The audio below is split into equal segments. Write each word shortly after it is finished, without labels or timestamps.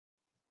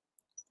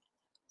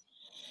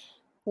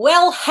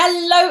Well,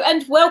 hello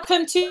and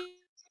welcome to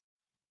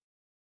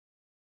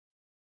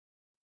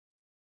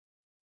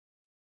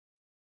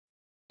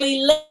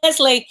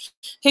Leslie,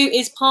 who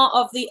is part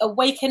of the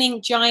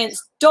Awakening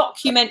Giants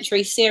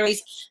documentary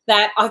series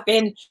that I've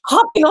been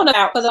harping on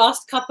about for the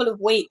last couple of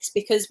weeks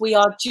because we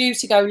are due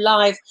to go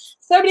live.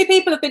 So many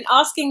people have been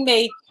asking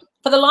me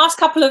for the last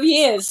couple of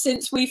years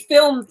since we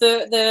filmed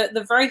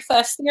the very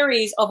first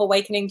series of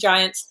Awakening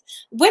Giants,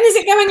 when is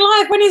it going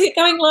live? When is it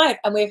going live?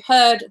 And we've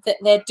heard that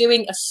they're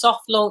doing a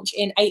soft launch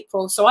in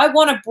April. So I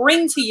want to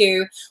bring to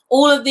you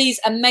all of these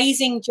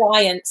amazing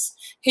giants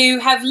who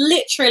have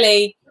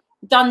literally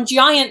done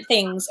giant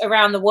things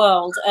around the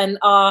world and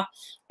are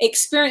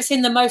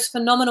experiencing the most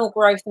phenomenal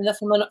growth and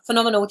the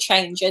phenomenal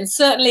change. And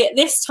certainly at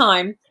this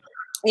time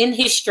in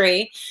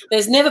history,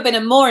 there's never been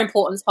a more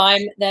important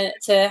time than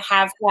to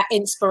have that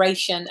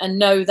inspiration and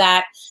know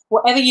that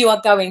whatever you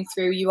are going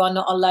through, you are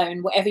not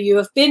alone. Whatever you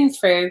have been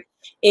through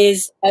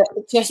is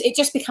it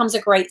just becomes a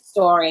great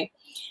story,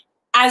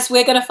 as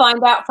we're going to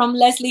find out from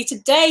Leslie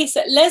today.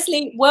 So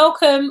Leslie,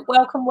 welcome.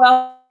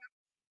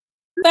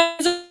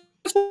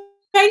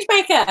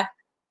 Changemaker.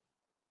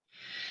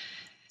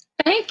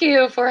 Thank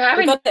you for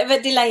having me. We've got a bit of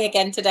a delay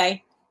again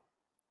today.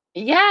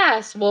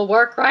 Yes, we'll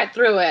work right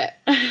through it.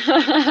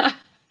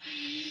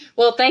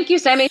 Well, thank you,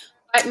 Sammy.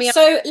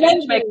 So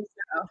Leslie,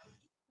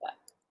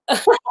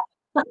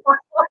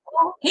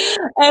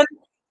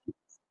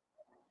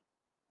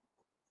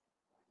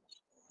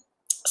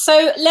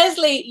 so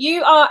Leslie,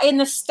 you are in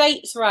the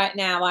States right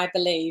now, I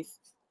believe.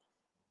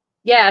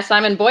 Yes,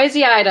 I'm in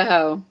Boise,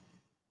 Idaho.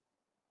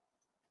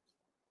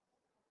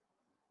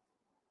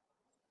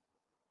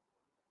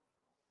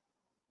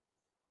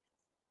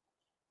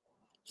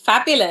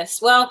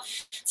 Fabulous. Well,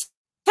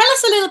 tell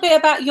us a little bit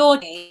about your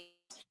day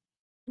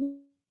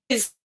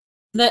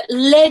that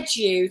led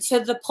you to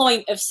the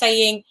point of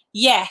saying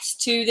yes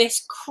to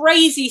this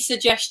crazy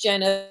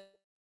suggestion of,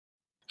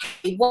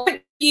 hey, why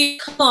don't you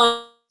come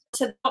on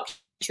to the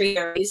documentary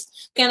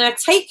series? Going to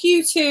take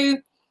you to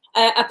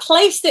a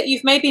place that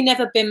you've maybe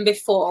never been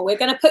before. We're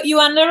going to put you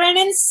under an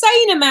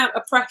insane amount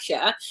of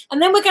pressure, and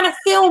then we're going to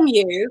film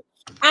you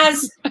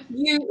as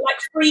you like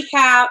freak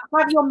out,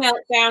 have your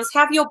meltdowns,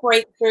 have your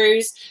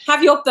breakthroughs,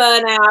 have your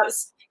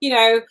burnouts, you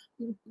know,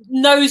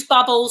 nose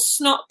bubbles,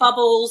 snot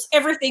bubbles,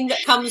 everything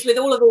that comes with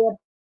all of the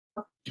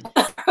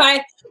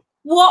right.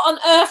 What on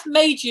earth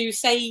made you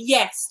say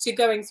yes to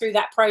going through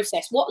that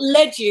process? What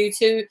led you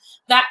to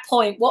that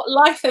point? What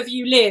life have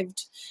you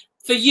lived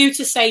for you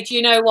to say, do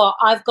you know what?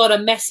 I've got a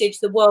message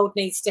the world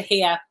needs to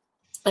hear.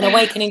 And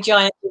Awakening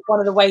Giant is one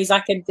of the ways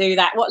I can do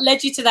that. What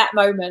led you to that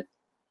moment?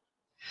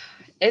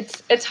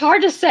 It's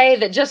hard to say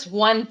that just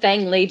one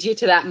thing leads you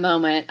to that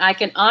moment. I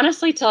can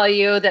honestly tell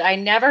you that I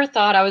never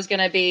thought I was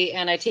going to be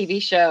in a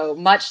TV show,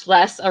 much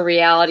less a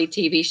reality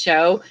TV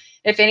show.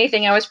 If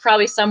anything, I was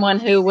probably someone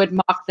who would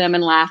mock them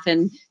and laugh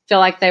and feel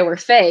like they were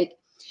fake.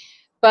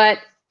 But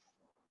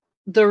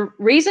the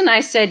reason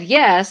I said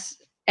yes,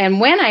 and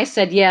when I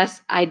said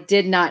yes, I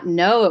did not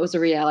know it was a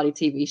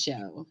reality TV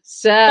show.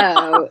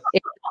 So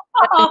it's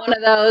one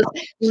of those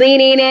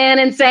leaning in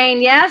and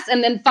saying yes,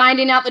 and then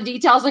finding out the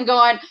details and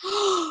going,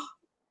 oh,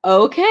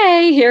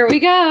 okay, here we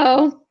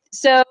go.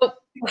 So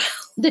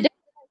the day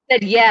I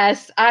said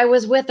yes, I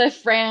was with a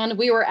friend.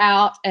 We were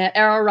out at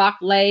Arrow Rock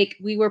Lake.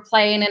 We were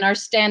playing in our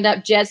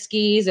stand-up jet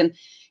skis, and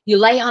you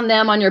lay on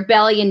them on your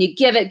belly and you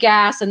give it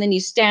gas, and then you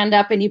stand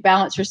up and you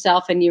balance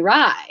yourself and you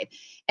ride.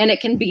 And it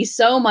can be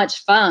so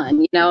much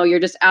fun. You know, you're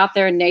just out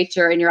there in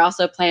nature and you're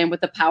also playing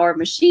with the power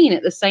machine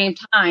at the same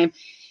time.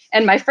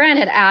 And my friend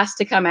had asked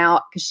to come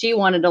out because she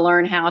wanted to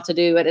learn how to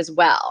do it as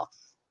well.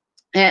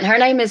 And her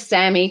name is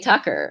Sammy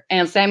Tucker.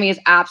 And Sammy is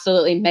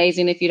absolutely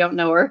amazing. If you don't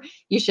know her,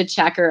 you should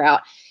check her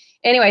out.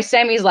 Anyway,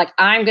 Sammy's like,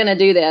 I'm going to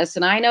do this.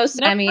 And I know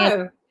Sammy.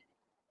 No.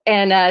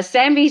 And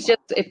Sammy's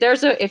just,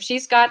 if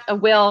she's got a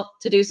will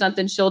to do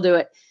something, she'll do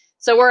it.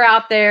 So we're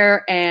out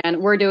there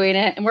and we're doing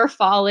it and we're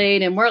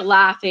falling and we're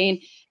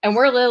laughing and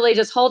we're literally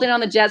just holding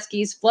on the jet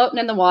skis, floating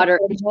in the water.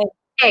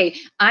 Hey,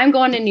 I'm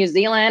going to New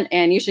Zealand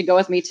and you should go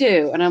with me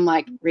too. And I'm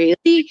like,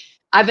 really?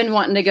 I've been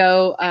wanting to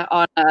go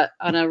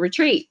on a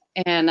retreat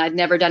and I'd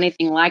never done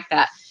anything like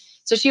that.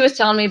 So she was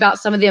telling me about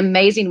some of the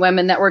amazing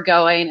women that were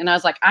going and I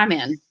was like, I'm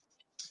in.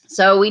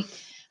 So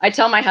I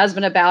tell my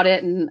husband about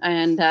it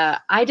and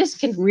I just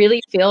can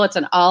really feel it's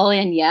an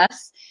all-in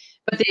yes.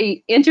 But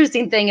the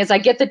interesting thing is I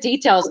get the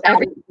details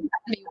every time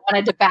he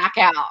wanted to back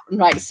out and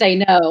like say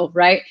no,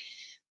 right?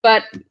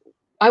 But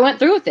I went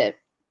through with it.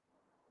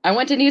 I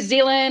went to New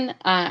Zealand.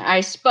 I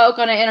spoke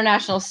on an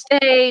international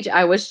stage.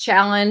 I was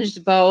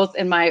challenged both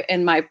in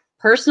my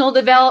personal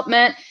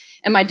development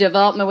and my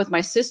development with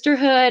my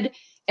sisterhood.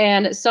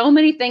 And so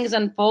many things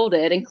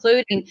unfolded,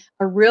 including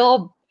a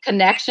real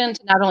connection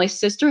to not only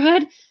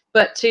sisterhood,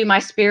 but to my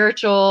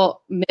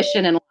spiritual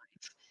mission in life.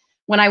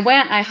 When I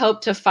went, I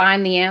hoped to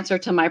find the answer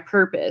to my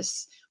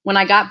purpose. When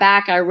I got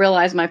back, I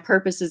realized my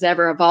purpose is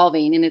ever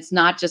evolving and it's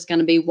not just going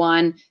to be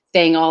one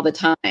thing all the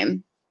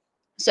time.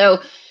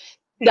 So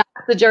that's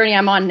the journey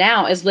I'm on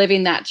now, is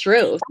living that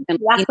truth. And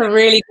that's a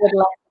really good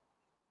life.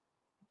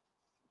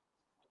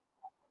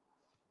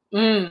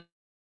 Mm.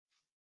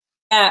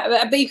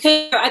 Yeah, but you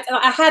can.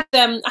 I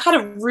had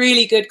a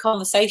really good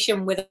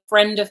conversation with a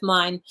friend of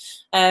mine.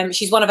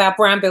 She's one of our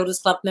Brand Builders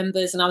Club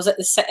members, and I was at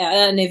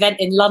an event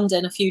in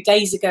London a few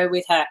days ago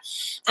with her,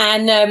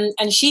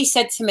 and she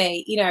said to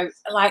me, you know,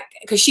 like,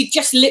 because she'd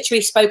just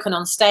literally spoken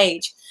on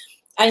stage,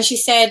 and she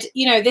said,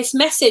 you know, this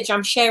message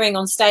I'm sharing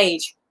on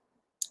stage,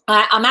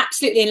 I'm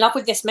absolutely in love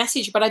with this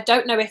message, but I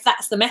don't know if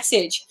that's the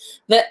message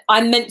that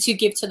I'm meant to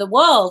give to the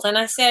world. And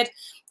I said,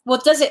 well,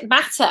 does it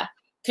matter?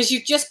 Because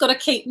you've just got to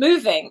keep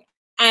moving.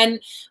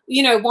 And,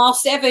 you know,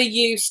 whilst ever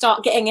you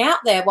start getting out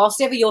there,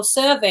 whilst ever you're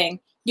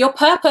serving, your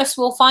purpose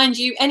will find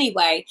you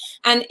anyway.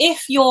 And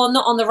if you're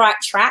not on the right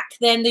track,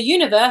 then the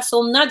universe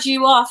will nudge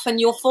you off and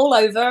you'll fall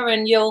over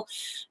and you'll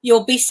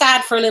be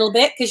sad for a little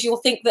bit because you'll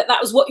think that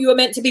that was what you were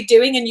meant to be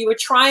doing and you were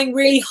trying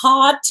really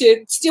hard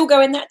to still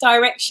go in that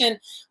direction.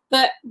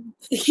 But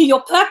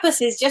your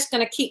purpose is just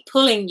going to keep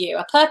pulling you.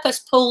 A purpose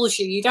pulls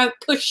you. You don't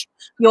push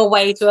your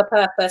way to a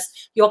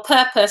purpose. Your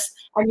purpose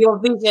and your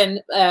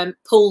vision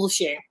pulls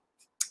you.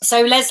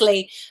 So,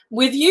 Leslie,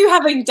 with you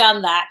having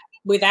done that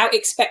without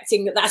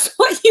expecting that that's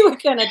what you were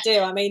going to do,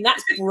 I mean,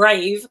 that's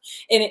brave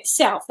in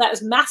itself. That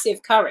was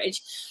massive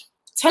courage.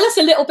 Tell us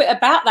a little bit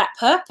about that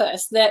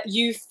purpose that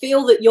you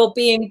feel that you're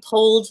being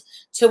pulled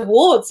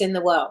towards in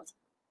the world.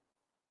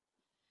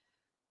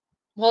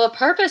 Well, the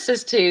purpose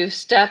is to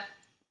step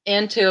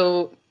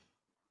into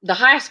the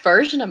highest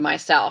version of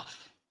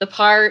myself, the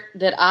part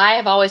that I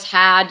have always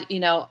had, you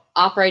know,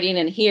 operating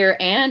in here,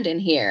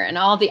 and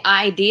all the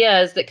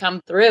ideas that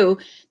come through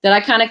that I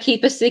kind of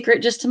keep a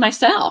secret just to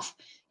myself.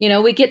 You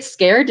know, we get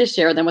scared to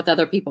share them with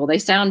other people. They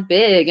sound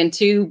big and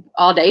too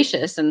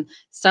audacious. And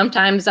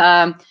sometimes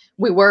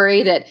we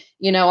worry that,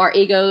 you know, our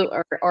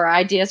ego or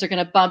ideas are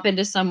going to bump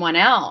into someone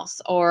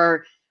else,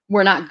 or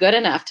we're not good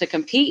enough to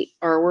compete,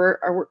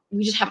 or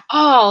we just have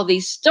all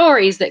these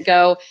stories that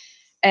go.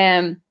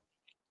 And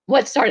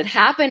what started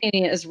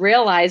happening is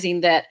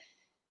realizing that,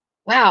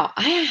 wow,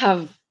 I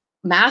have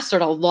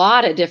mastered a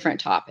lot of different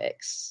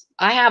topics.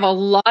 I have a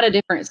lot of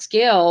different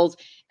skills.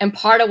 And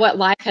part of what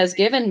life has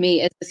given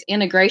me is this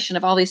integration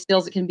of all these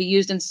skills that can be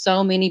used in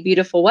so many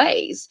beautiful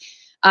ways.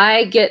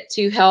 I get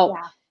to help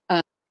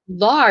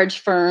large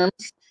firms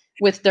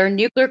with their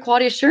nuclear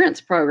quality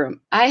assurance program.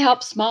 I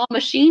help small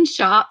machine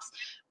shops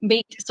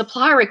meet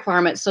supply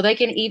requirements so they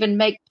can even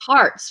make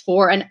parts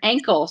for an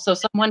ankle so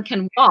someone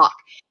can walk.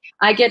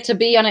 I get to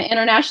be on an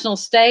international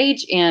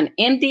stage in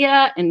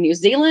India and New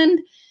Zealand.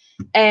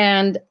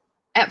 And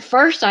at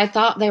first I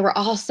thought they were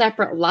all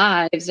separate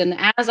lives. And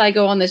as I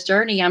go on this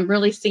journey, I'm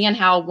really seeing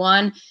how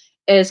one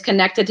is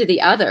connected to the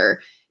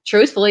other.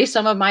 Truthfully,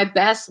 some of my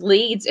best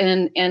leads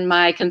in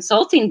my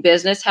consulting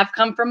business have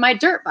come from my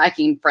dirt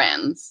biking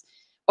friends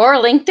or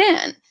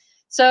LinkedIn.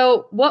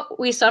 So what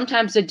we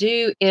sometimes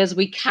do is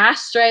we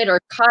castrate or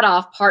cut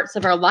off parts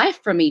of our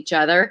life from each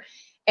other,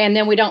 and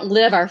then we don't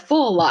live our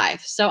full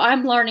life. So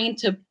I'm learning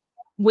to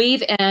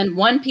weave in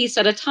one piece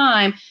at a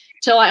time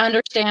till I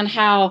understand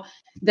how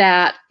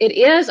that it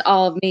is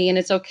all of me and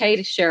it's okay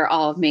to share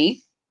all of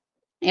me.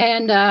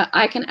 And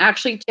I can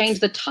actually change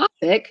the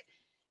topic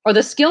or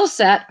the skill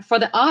set for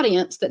the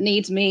audience that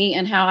needs me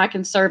and how I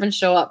can serve and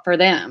show up for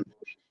them.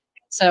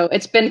 So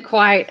it's been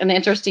quite an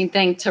interesting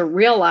thing to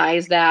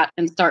realize that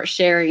and start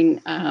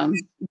sharing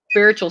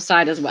spiritual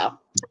side as well.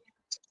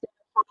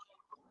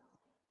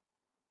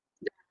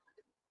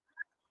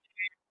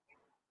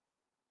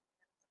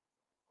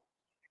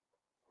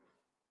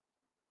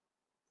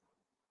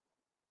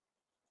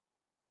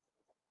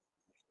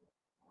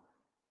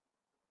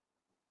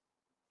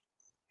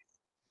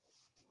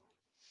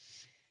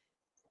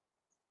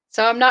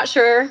 So I'm not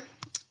sure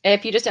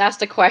if you just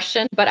asked a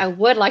question, but I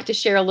would like to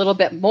share a little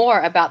bit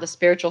more about the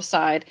spiritual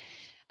side.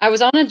 I was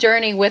on a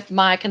journey with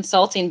my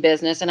consulting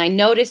business, and I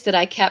noticed that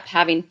I kept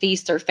having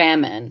feast or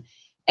famine.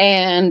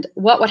 And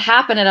what would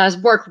happen is I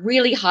would work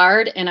really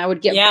hard and I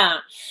would get... Yeah.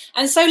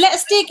 And so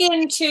let's dig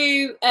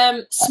into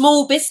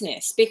small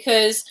business,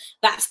 because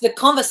that's the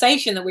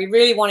conversation that we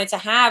really wanted to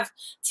have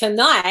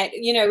tonight.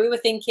 You know, we were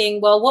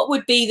thinking, well, what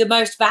would be the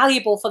most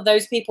valuable for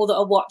those people that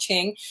are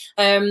watching?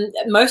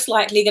 Most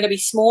likely going to be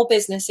small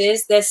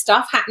businesses. There's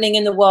stuff happening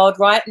in the world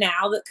right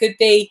now that could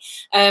be,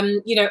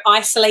 you know,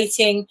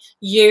 isolating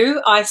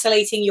you,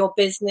 isolating your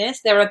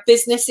business. There are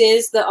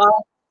businesses that are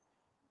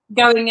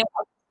going...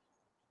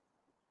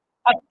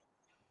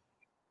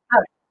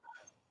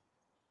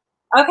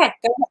 Okay,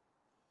 go ahead.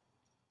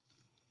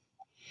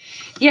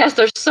 Yes,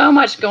 there's so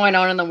much going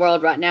on in the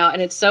world right now,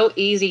 and it's so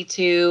easy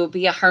to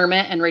be a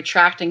hermit and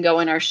retract and go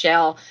in our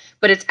shell.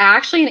 But it's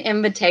actually an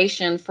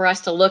invitation for us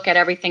to look at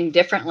everything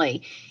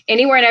differently.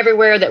 Anywhere and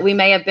everywhere that we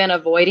may have been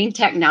avoiding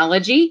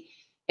technology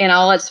in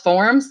all its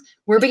forms,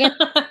 we're beginning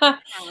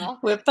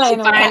we're playing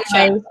to find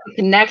ways to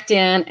connect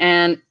in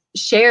and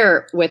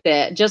share with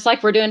it, just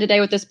like we're doing today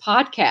with this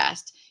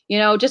podcast. You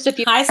know, just a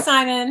few... Hi,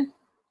 Simon.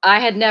 I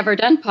had never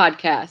done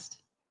podcast.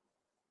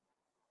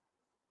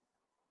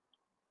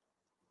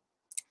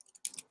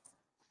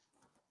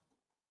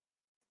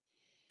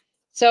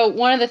 So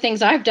one of the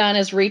things I've done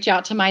is reach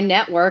out to my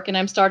network, and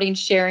I'm starting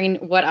sharing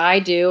what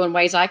I do and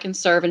ways I can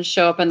serve and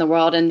show up in the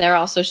world. And they're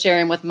also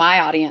sharing with my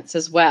audience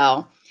as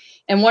well.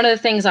 And one of the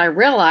things I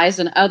realized,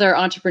 and other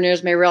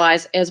entrepreneurs may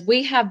realize, is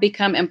we have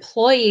become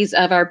employees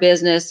of our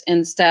business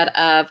instead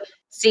of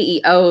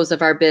CEOs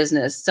of our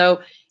business.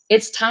 So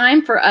it's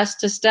time for us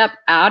to step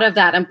out of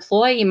that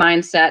employee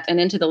mindset and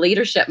into the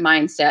leadership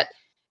mindset,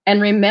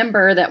 and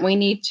remember that we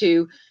need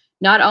to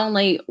not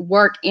only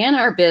work in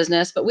our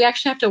business, but we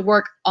actually have to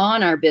work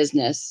on our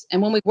business.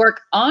 And when we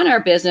work on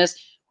our business,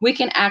 we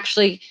can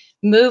actually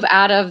move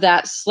out of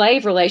that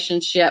slave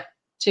relationship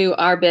to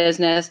our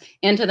business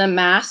into the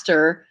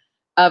master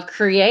of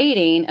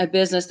creating a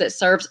business that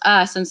serves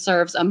us and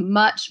serves a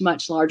much,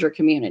 much larger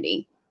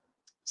community.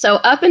 So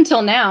up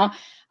until now,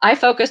 I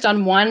focused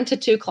on 1 to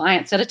 2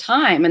 clients at a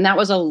time, and that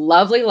was a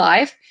lovely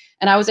life.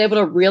 And I was able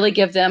to really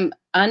give them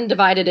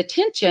undivided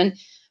attention,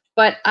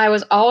 but I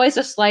was always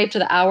a slave to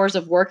the hours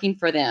of working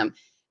for them.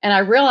 And I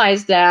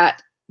realized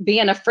that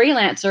being a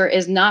freelancer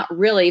is not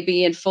really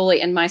being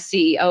fully in my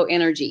CEO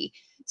energy.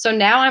 So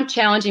now I'm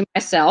challenging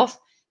myself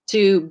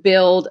to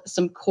build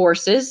some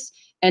courses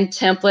and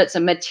templates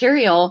and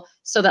material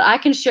so that I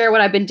can share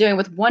what I've been doing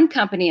with one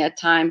company at a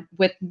time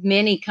with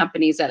many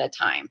companies at a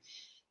time.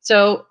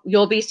 So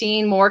you'll be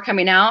seeing more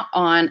coming out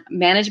on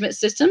management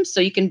systems so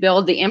you can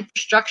build the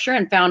infrastructure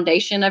and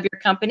foundation of your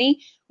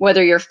company,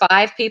 whether you're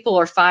 5 people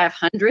or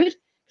 500, because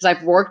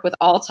I've worked with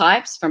all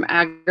types from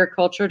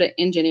agriculture to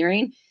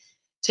engineering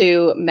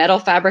to metal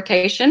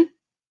fabrication.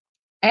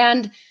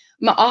 And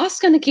I'm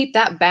also going to keep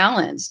that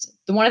balanced.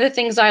 One of the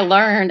things I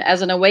learned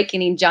as an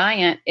awakening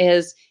giant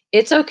is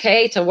it's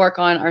okay to work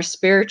on our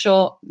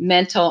spiritual,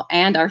 mental,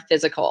 and our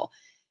physical.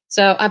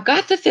 So I've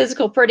got the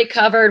physical pretty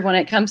covered when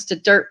it comes to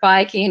dirt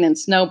biking and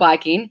snow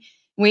biking.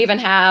 We even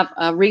have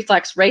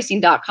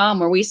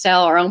reflexracing.com where we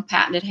sell our own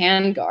patented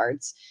hand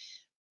guards.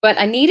 But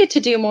I needed to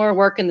do more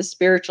work in the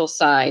spiritual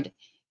side.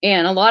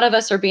 And a lot of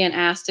us are being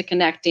asked to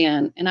connect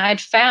in. And I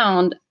had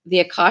found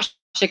the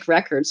Akashic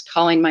records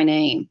calling my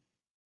name.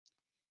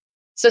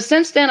 So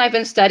since then, I've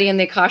been studying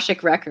the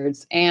Akashic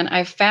records, and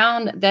I've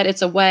found that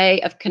it's a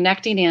way of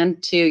connecting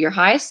into your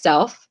highest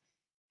self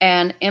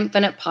and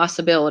infinite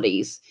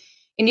possibilities.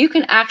 And you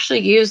can actually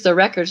use the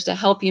records to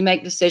help you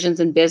make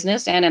decisions in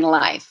business and in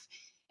life.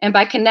 And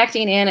by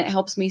connecting in, it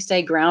helps me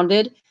stay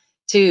grounded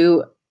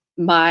to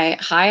my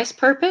highest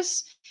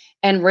purpose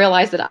and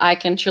realize that I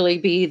can truly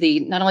be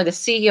not only the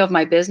CEO of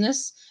my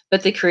business,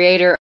 but the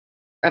creator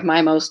of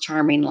my most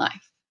charming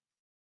life.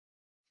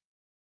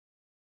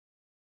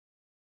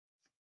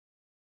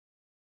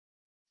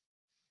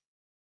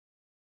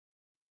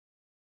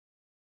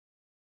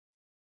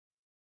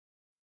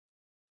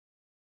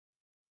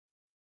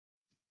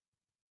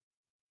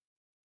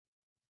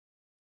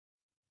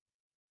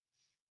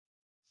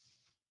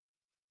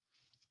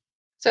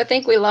 So I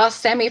think we lost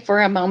Sammy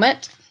for a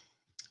moment.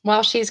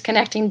 While she's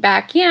connecting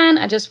back in,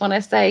 I just want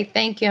to say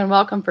thank you and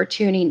welcome for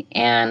tuning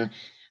in.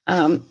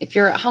 If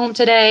you're at home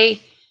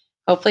today,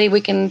 hopefully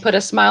we can put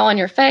a smile on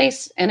your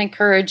face and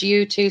encourage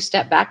you to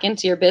step back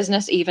into your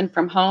business even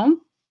from home.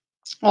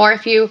 Or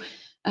if you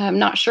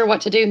not sure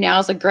what to do, now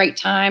is a great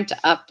time to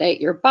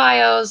update your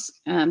bios,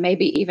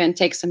 maybe even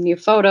take some new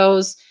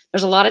photos.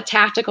 There's a lot of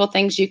tactical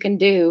things you can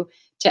do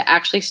to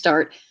actually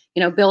start,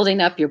 building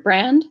up your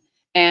brand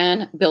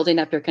and building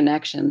up your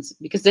connections,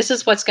 because this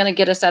is what's going to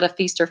get us out of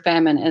feast or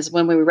famine, is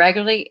when we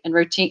regularly and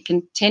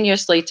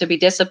continuously to be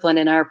disciplined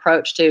in our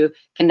approach to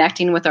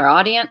connecting with our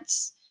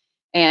audience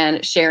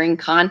and sharing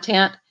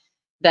content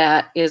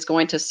that is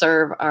going to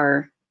serve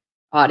our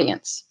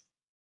audience.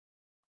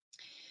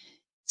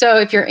 So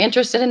if you're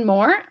interested in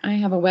more, I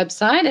have a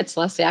website. It's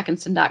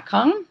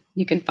leslieatkinson.com.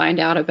 You can find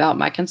out about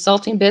my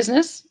consulting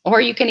business,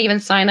 or you can even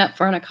sign up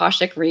for an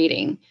Akashic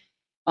reading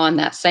on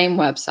that same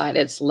website.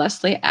 It's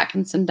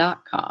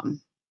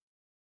leslieatkinson.com.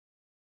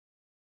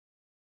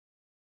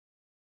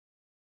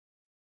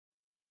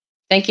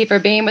 Thank you for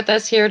being with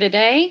us here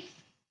today.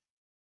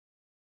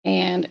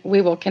 And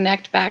we will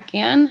connect back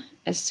in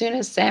as soon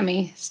as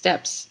Sammy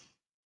steps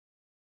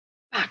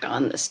back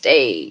on the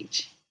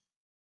stage.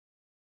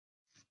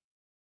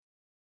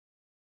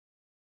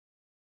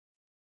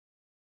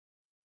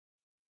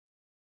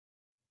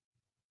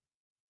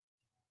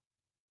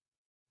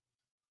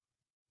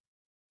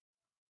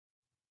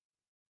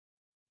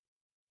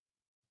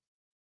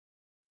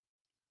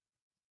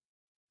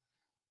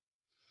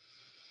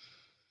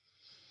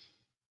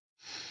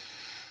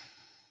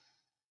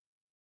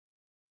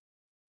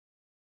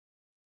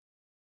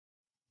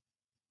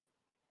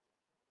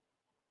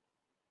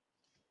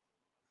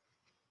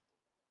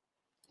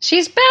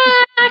 She's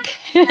back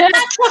from our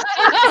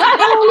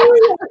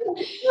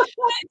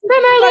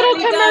little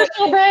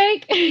commercial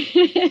break.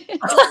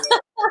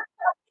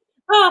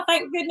 Oh,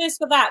 thank goodness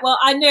for that. Well,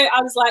 I knew,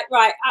 I was like,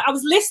 right, I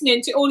was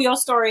listening to all your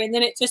story and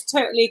then it just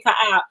totally cut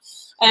out.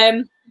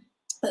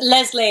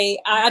 Leslie,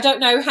 I don't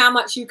know how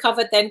much you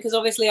covered then, because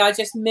obviously I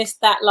just missed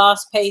that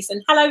last piece.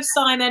 And hello,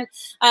 Simon.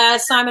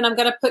 Simon, I'm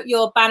going to put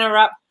your banner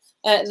up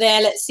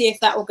there. Let's see if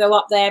that will go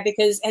up there,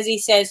 because as he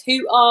says,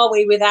 who are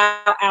we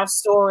without our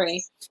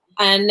story?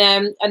 And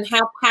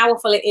how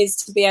powerful it is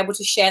to be able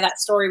to share that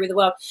story with the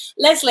world.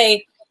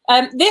 Leslie,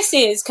 this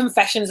is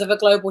Confessions of a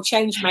Global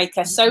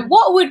Changemaker. So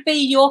what would be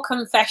your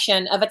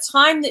confession of a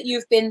time that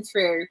you've been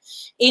through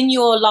in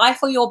your life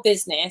or your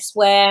business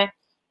where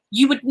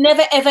you would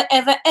never, ever,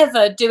 ever,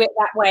 ever do it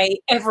that way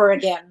ever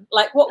again?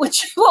 Like, what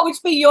would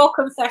be your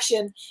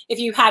confession if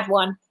you had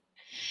one?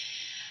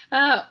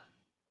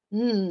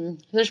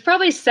 There's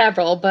probably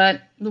several,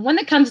 but the one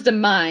that comes to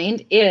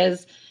mind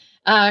is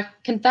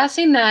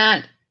confessing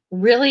that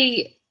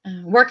really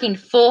working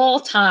full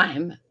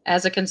time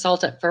as a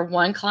consultant for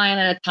one client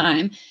at a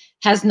time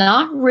has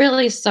not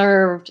really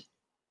served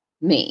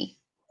me.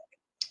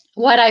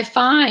 What I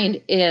find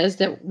is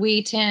that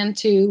we tend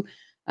to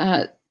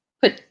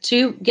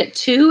get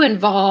too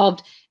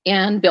involved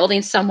in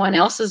building someone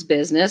else's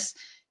business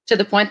to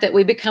the point that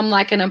we become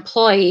like an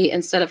employee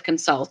instead of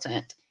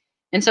consultant.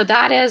 And so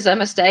that is a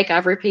mistake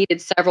I've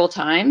repeated several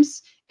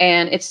times.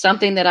 And it's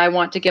something that I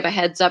want to give a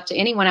heads up to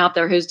anyone out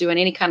there who's doing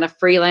any kind of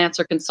freelance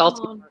or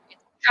consulting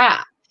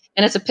trap.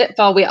 And it's a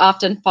pitfall we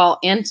often fall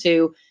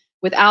into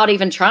without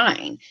even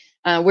trying.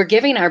 We're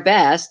giving our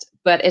best,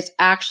 but it's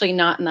actually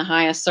not in the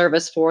highest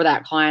service for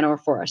that client or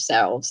for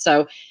ourselves.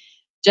 So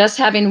just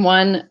having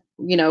one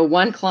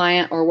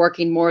client or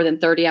working more than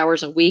 30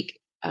 hours a week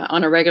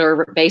on a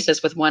regular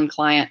basis with one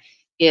client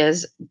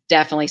is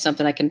definitely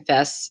something I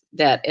confess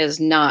that is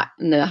not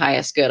in the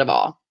highest good of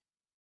all.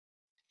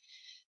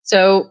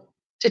 So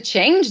to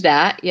change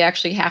that, you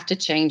actually have to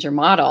change your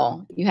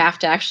model. You have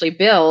to actually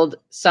build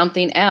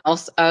something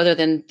else other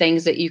than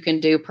things that you can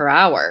do per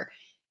hour.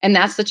 And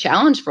that's the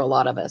challenge for a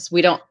lot of us.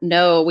 We don't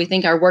know. We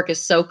think our work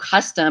is so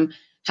custom.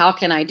 How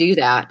can I do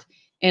that?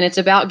 And it's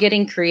about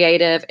getting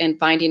creative and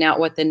finding out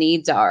what the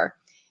needs are.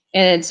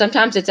 And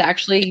sometimes it's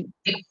actually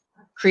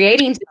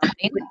creating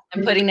something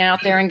and putting it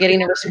out there and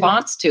getting a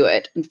response to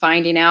it and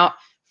finding out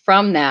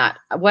from that.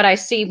 What I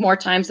see more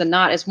times than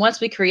not is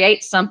once we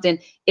create something,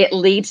 it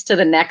leads to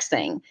the next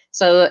thing.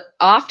 So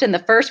often the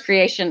first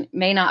creation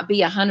may not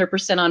be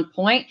 100% on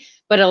point,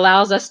 but it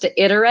allows us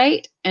to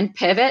iterate and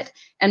pivot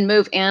and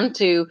move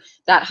into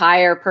that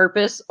higher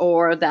purpose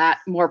or that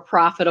more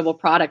profitable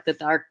product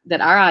that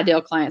our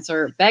ideal clients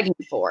are begging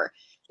for.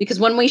 Because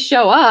when we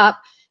show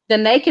up,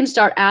 then they can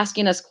start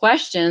asking us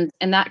questions,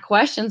 and that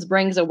questions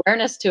brings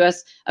awareness to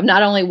us of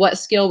not only what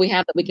skill we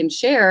have that we can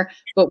share,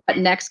 but what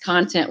next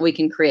content we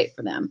can create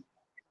for them.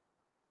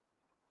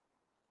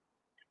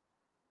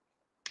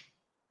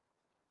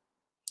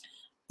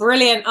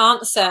 Brilliant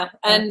answer.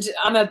 And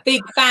I'm a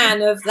big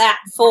fan of that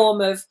form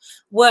of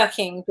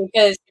working,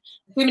 because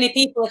too many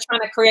people are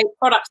trying to create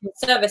products and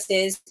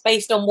services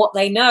based on what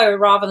they know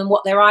rather than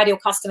what their ideal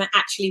customer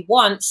actually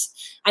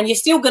wants. And you're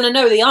still going to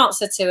know the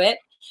answer to it,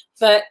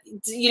 but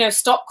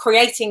stop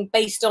creating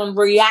based on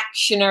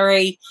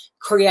reactionary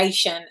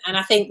creation. And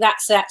I think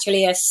that's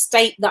actually a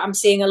state that I'm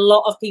seeing a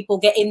lot of people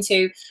get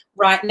into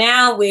right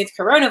now with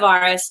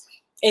coronavirus,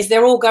 is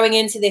they're all going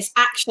into this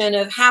action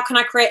of how can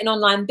I create an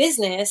online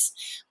business,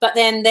 but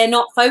then they're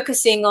not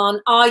focusing on,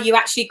 are you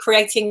actually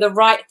creating the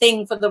right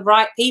thing for the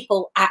right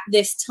people at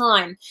this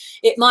time?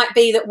 It might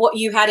be that what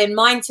you had in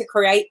mind to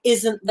create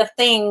isn't the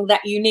thing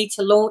that you need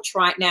to launch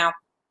right now.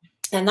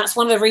 And that's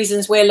one of the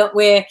reasons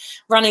we're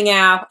running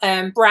our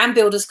Brand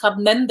Builders Club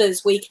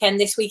members weekend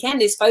this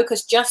weekend, is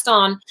focused just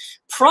on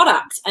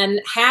product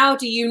and how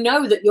do you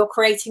know that you're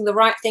creating the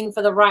right thing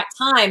for the right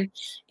time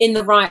in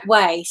the right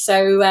way.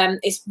 So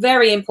it's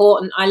very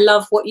important. I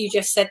love what you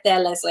just said there,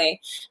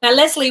 Leslie. Now,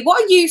 Leslie,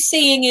 what are you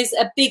seeing is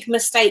a big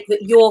mistake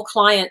that your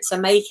clients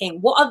are making?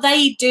 What are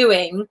they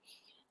doing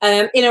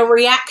in a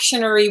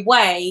reactionary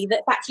way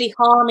that's actually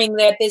harming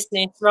their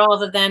business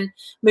rather than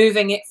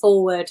moving it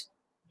forward?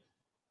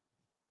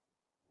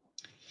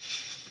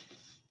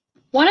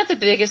 One of the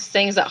biggest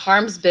things that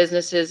harms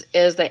businesses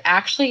is they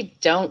actually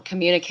don't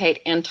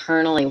communicate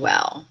internally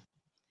well.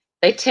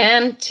 They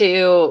tend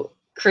to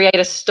create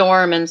a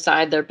storm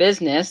inside their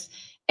business,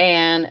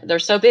 and they're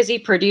so busy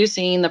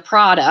producing the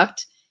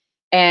product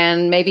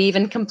and maybe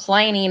even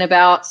complaining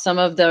about some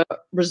of the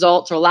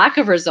results or lack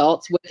of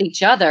results with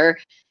each other.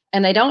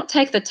 And they don't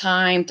take the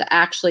time to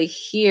actually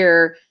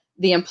hear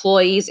the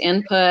employees'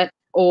 input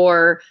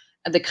or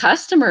the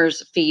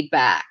customer's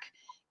feedback.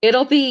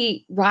 It'll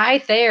be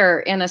right there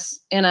in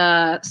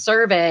a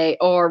survey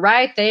or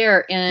right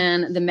there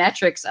in the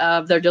metrics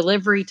of their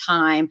delivery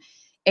time.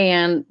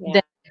 And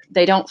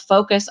they don't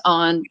focus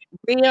on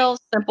real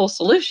simple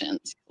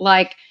solutions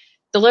like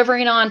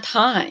delivering on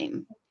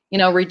time,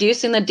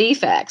 reducing the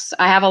defects.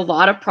 I have a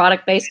lot of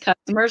product-based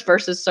customers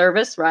versus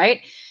service, right?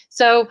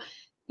 So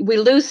we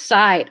lose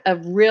sight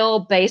of real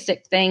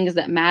basic things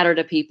that matter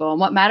to people. And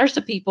what matters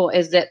to people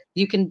is that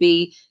you can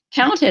be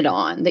counted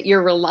on, that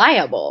you're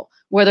reliable,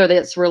 whether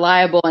that's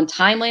reliable in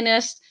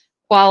timeliness,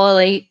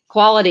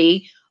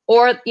 quality,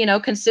 or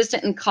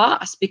consistent in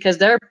cost, because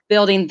they're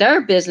building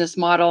their business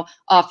model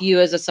off you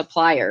as a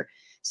supplier.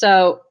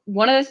 So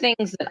one of the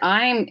things that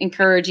I'm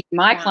encouraging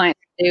my clients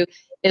to do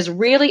is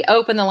really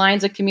open the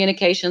lines of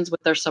communications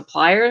with their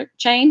supplier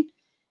chain,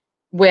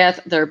 with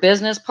their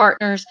business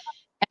partners,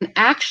 and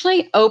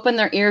actually open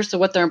their ears to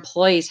what their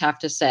employees have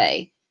to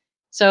say.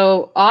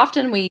 So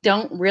often we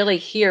don't really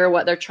hear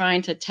what they're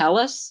trying to tell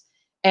us,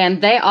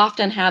 and they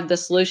often have the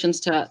solutions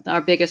to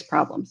our biggest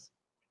problems.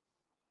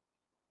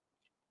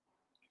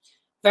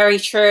 Very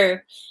true.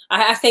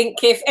 I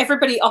think if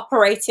everybody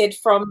operated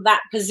from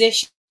that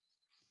position,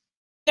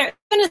 even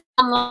as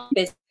an online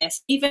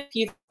business, even if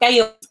you've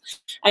scaled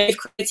and you've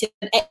created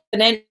an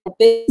exponential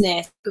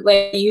business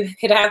where you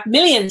could have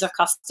millions of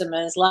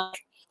customers, like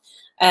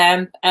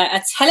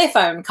a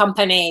telephone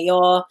company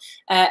or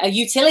a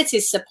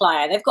utilities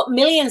supplier, they've got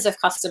millions of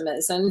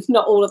customers, and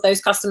not all of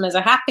those customers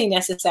are happy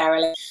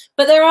necessarily.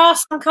 But there are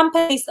some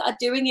companies that are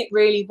doing it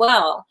really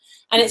well.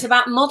 And it's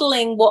about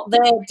modeling what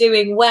they're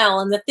doing well.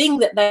 And the thing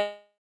that they're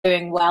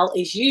doing well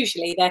is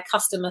usually their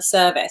customer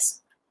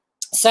service.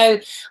 So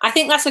I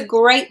think that's a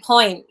great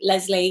point,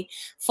 Leslie,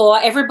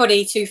 for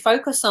everybody to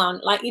focus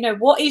on. Like, you know,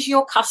 what is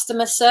your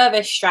customer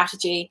service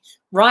strategy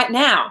right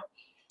now?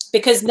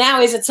 Because now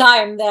is a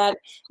time that,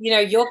 you know,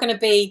 you're going to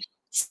be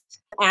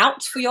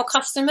out for your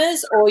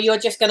customers, or you're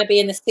just going to be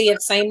in the sea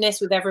of sameness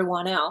with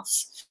everyone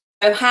else.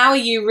 So how are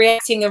you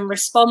reacting and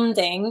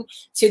responding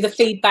to the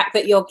feedback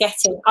that you're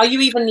getting? Are you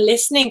even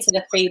listening to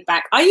the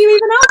feedback? Are you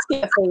even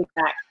asking for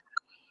feedback?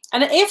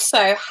 And if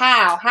so,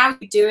 how? How are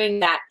you doing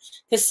that?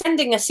 Because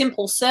sending a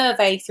simple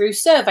survey through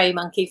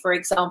SurveyMonkey, for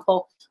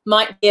example,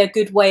 might be a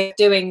good way of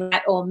doing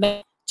that, or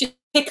just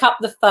pick up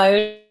the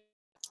phone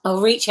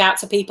or reach out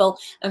to people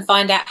and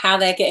find out how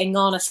they're getting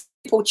on. A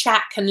simple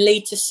chat can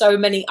lead to so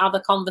many other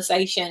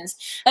conversations.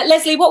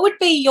 Leslie, what would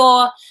be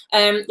your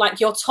like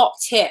your top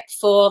tip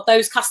for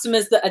those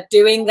customers that are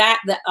doing that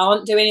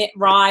aren't doing it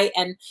right,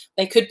 and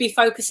they could be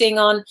focusing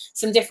on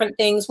some different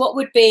things? What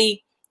would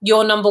be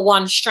your number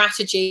one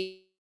strategy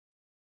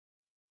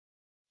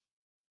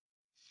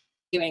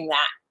doing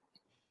that?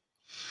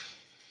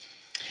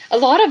 A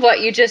lot of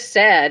what you just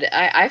said,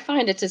 I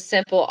find it's as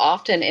simple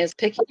often as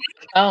picking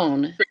up the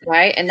phone,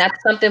 right? And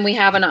that's something we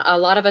have, a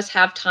lot of us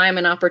have time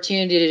and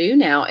opportunity to do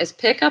now, is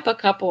pick up a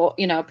couple,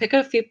 you know, pick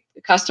a few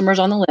customers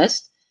on the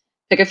list,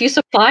 pick a few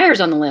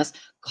suppliers on the list,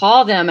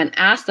 call them and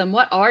ask them,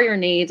 what are your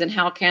needs and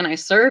how can I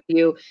serve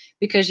you?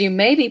 Because you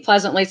may be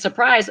pleasantly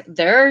surprised,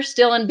 they're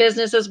still in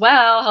business as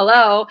well.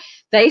 Hello,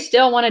 they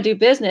still want to do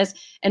business.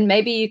 And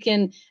maybe you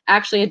can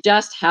actually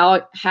adjust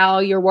how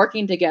you're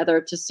working together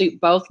to suit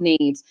both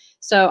needs.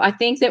 So I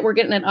think that we're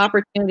getting an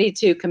opportunity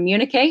to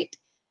communicate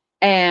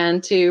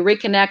and to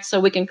reconnect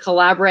so we can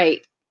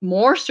collaborate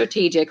more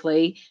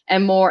strategically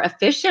and more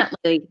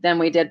efficiently than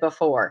we did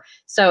before.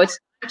 So it's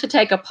time to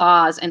take a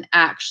pause and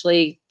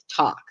actually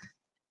talk.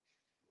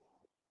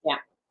 Yeah.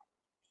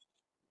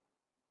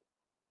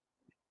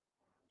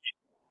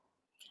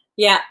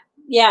 Yeah.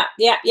 Yeah,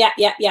 yeah, yeah,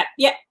 yeah, yeah,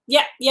 yeah,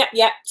 yeah, yeah,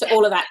 yeah, to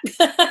all of that.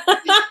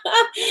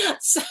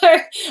 So,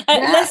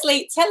 yeah.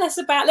 Leslie, tell us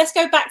about, let's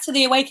go back to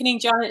the Awakening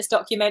Giants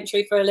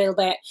documentary for a little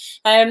bit.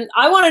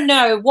 I want to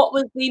know, what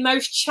was the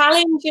most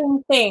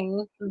challenging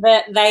thing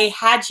that they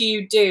had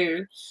you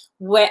do?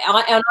 Where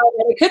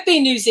it could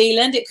be New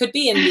Zealand, it could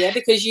be India,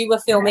 because you were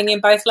filming in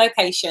both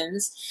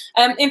locations.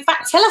 In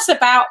fact, tell us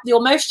about your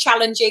most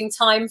challenging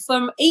time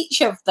from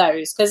each of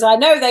those, because I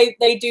know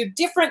they do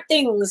different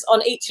things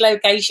on each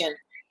location.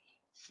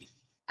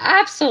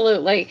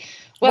 Absolutely.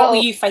 Well, what were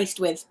you faced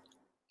with?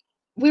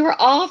 We were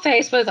all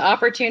faced with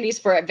opportunities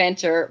for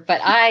adventure, but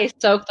I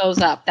soaked those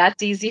up.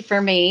 That's easy for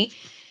me.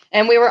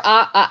 And we were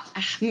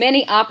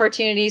many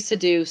opportunities to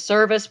do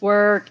service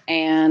work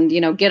and, you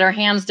know, get our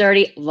hands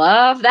dirty.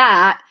 Love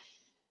that.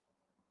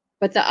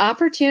 But the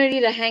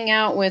opportunity to hang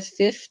out with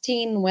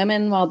 15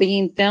 women while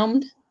being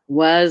filmed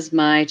was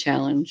my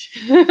challenge.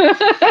 15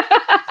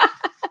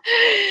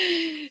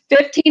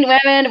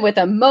 women with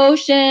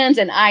emotions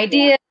and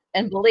ideas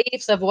and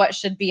beliefs of what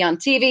should be on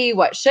TV,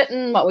 what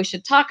shouldn't, what we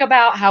should talk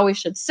about, how we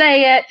should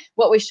say it,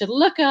 what we should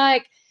look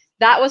like.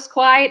 That was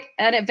quite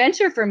an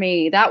adventure for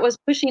me. That was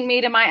pushing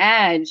me to my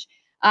edge.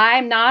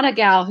 I'm not a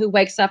gal who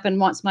wakes up and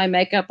wants my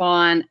makeup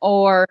on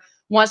or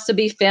wants to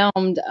be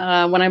filmed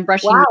when I'm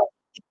brushing. Wow.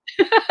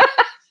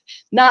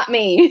 Not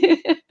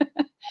me.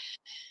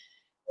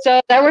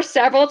 So there were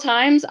several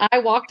times I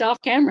walked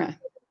off camera.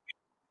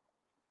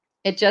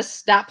 It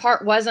just, that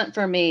part wasn't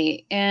for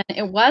me. And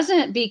it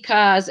wasn't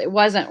because it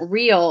wasn't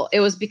real. It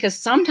was because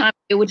sometimes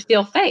it would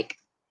feel fake.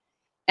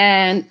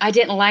 And I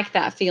didn't like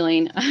that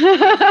feeling.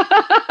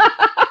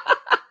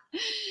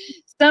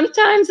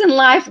 Sometimes in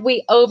life,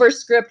 we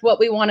overscript what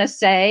we want to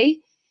say.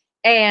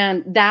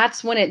 And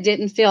that's when it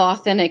didn't feel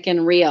authentic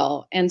and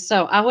real. And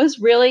so I was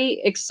really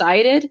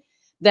excited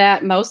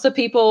that most of the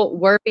people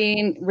were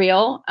being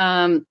real.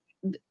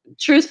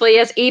 Truthfully,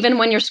 as even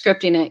when you're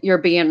scripting it, you're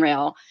being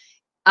real.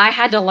 I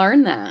had to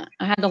learn that.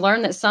 I had to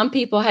learn that some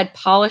people had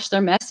polished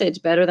their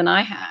message better than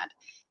I had.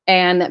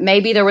 And that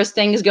maybe there was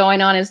things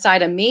going on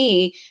inside of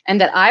me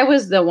and that I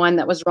was the one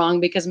that was wrong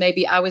because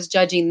maybe I was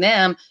judging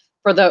them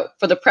for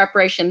the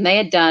preparation they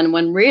had done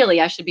when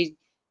really I should be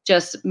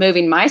just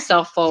moving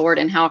myself forward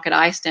and how could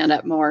I stand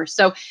up more.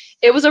 So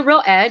it was a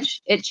real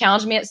edge. It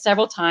challenged me at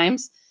several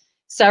times.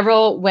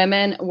 Several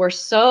women were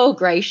so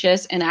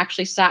gracious and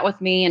actually sat with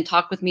me and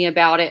talked with me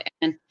about it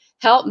and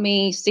helped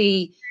me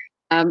see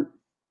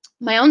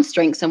my own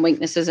strengths and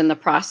weaknesses in the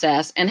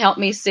process and helped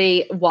me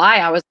see why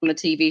I was on the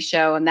TV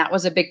show. And that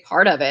was a big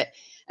part of it.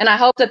 And I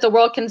hope that the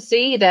world can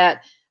see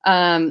that,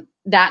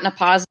 that in a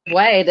positive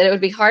way, that it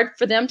would be hard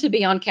for them to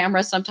be on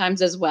camera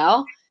sometimes as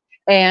well.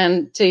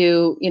 And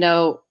to, you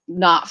know,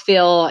 not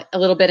feel a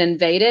little bit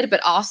invaded,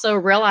 but also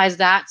realize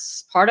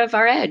that's part of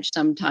our edge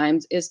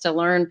sometimes, is to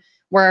learn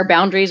where our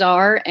boundaries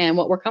are and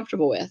what we're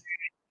comfortable with.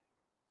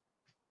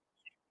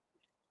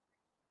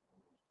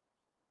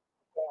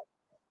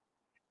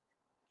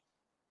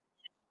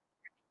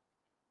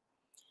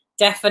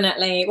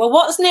 Definitely. Well,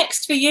 what's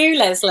next for you,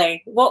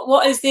 Leslie?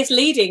 What is this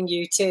leading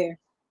you to?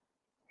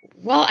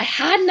 Well, I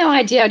had no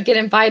idea I'd get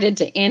invited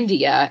to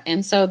India.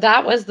 And so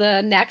that was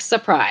the next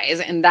surprise.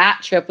 And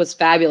that trip was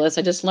fabulous.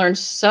 I just learned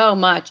so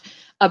much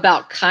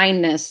about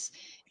kindness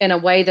in a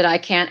way that I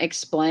can't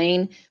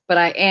explain, but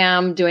I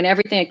am doing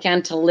everything I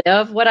can to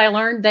live what I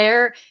learned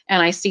there.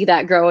 And I see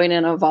that growing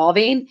and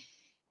evolving.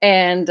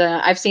 And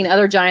I've seen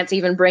other giants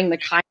even bring the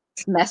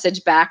kindness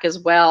message back as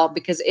well,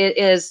 because it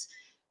is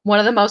one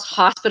of the most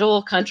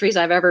hospitable countries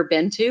I've ever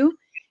been to.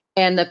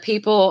 And the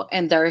people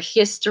and their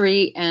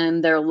history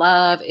and their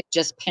love, it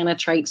just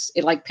penetrates,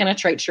 it like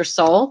penetrates your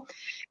soul.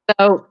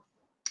 So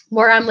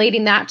where I'm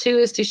leading that to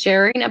is to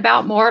sharing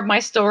about more of my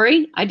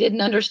story. I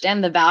didn't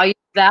understand the value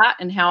of that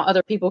and how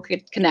other people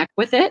could connect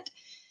with it.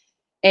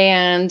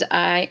 And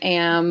I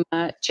am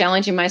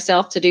challenging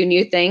myself to do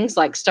new things,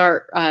 like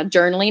start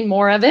journaling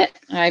more of it.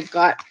 I've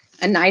got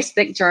a nice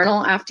thick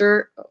journal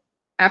after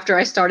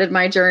I started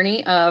my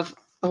journey of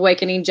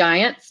awakening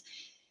giants,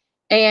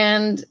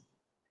 and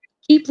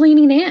keep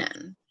leaning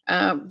in.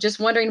 Just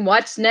wondering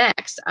what's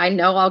next. I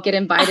know I'll get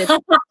invited.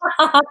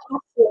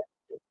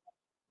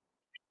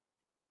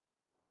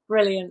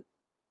 Brilliant.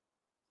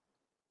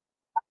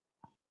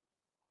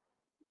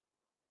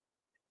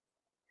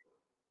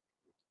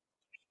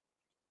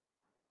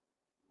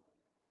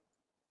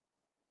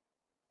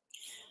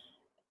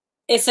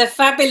 It's a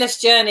fabulous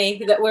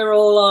journey that we're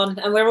all on,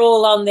 and we're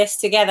all on this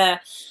together.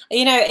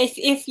 You know,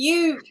 if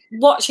you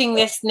watching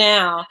this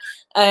now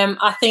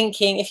are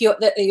thinking, if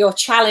you're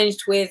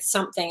challenged with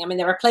something, I mean,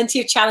 there are plenty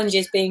of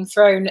challenges being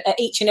thrown at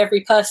each and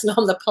every person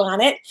on the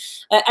planet,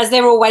 as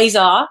there always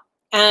are.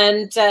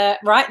 And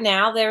right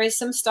now, there is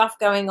some stuff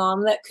going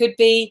on that could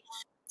be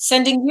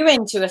sending you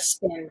into a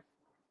spin,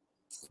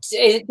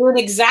 doing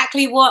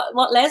exactly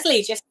what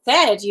Leslie just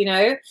said. You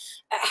know,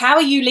 how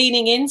are you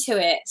leaning into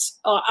it,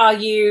 or are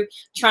you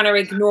trying to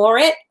ignore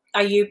it?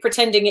 Are you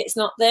pretending it's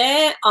not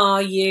there?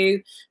 Are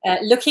you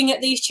looking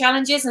at these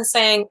challenges and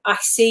saying, I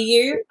see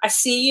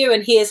you,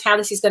 and here's how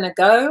this is going to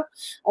go?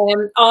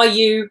 Are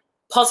you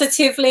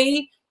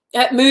positively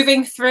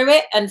moving through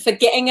it and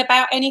forgetting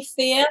about any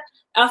fear?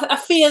 Are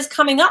fears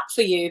coming up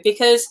for you?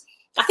 Because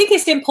I think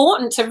it's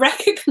important to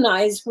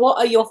recognize what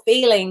are your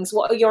feelings,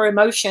 what are your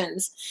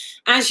emotions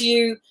as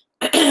you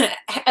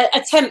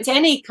attempt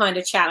any kind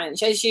of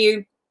challenge, as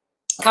you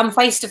come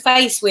face to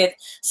face with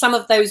some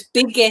of those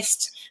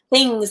biggest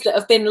things that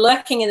have been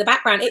lurking in the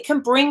background. It can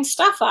bring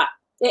stuff up.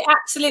 It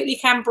absolutely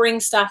can bring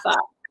stuff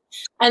up.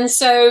 And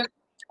so,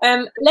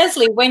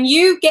 Leslie, when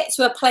you get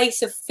to a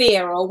place of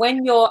fear, or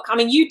when I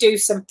mean, you do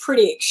some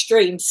pretty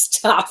extreme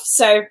stuff.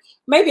 So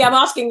maybe I'm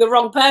asking the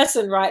wrong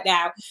person right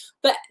now,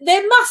 but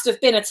there must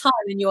have been a time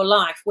in your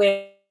life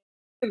where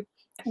you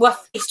were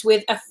faced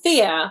with a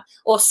fear,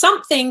 or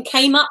something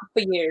came up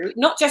for you,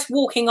 not just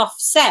walking off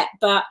set,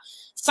 but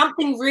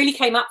something really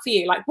came up for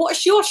you. Like,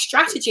 what's your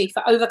strategy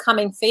for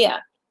overcoming fear?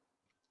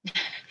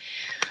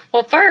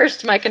 Well,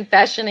 first, my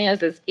confession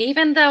is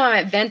even though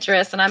I'm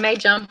adventurous and I may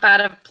jump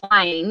out of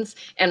planes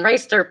and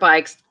race dirt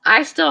bikes,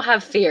 I still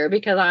have fear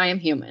because I am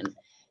human.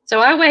 So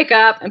I wake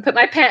up and put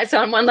my pants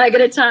on one leg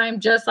at a time,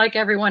 just like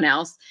everyone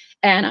else.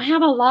 And I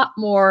have a lot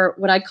more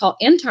what I call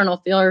internal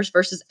fears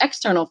versus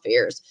external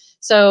fears.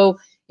 So,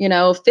 you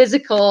know,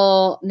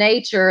 physical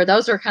nature,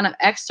 those are kind of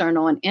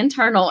external, and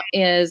internal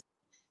is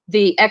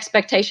the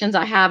expectations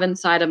I have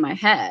inside of my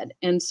head.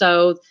 And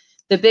so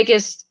the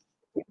biggest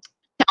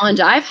challenge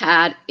I've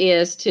had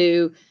is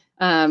to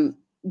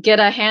get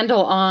a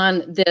handle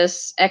on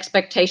this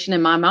expectation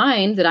in my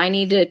mind that I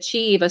need to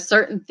achieve a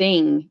certain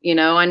thing. You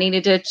know, I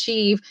needed to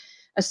achieve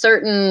a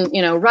certain,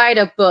 you know, write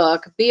a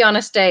book, be on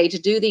a stage,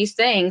 do these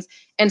things,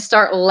 and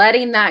start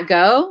letting that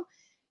go.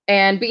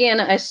 And being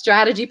a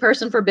strategy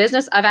person for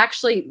business,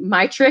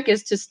 my trick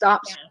is to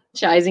stop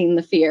strategizing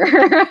the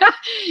fear,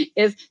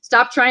 is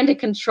stop trying to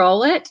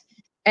control it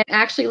and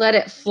actually let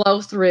it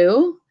flow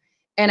through,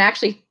 and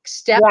actually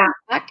step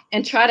back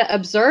and try to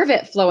observe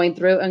it flowing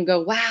through and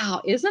go,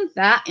 wow, isn't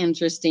that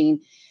interesting?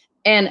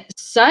 And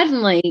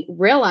suddenly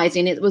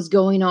realizing it was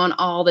going on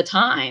all the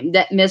time,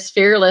 that Miss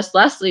Fearless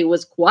Leslie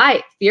was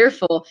quite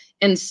fearful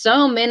in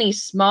so many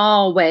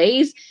small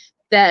ways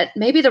that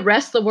maybe the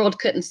rest of the world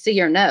couldn't see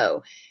or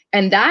know.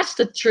 And that's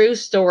the true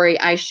story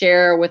I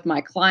share with my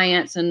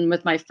clients and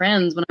with my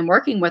friends when I'm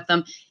working with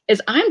them,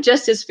 is I'm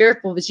just as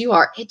fearful as you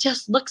are. It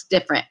just looks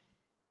different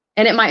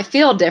and it might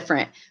feel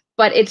different,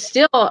 but it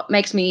still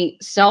makes me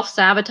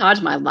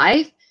self-sabotage my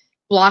life,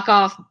 block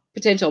off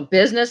potential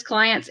business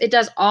clients. It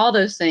does all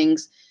those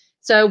things.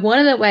 So one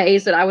of the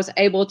ways that I was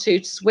able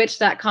to switch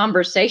that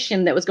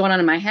conversation that was going on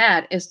in my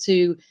head is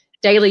to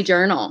daily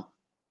journal.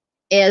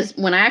 Is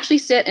when I actually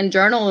sit and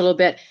journal a little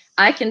bit,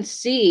 I can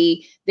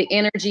see the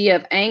energy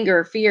of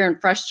anger, fear, and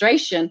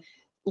frustration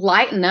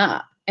lighten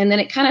up. And then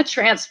it kind of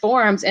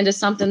transforms into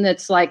something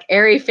that's like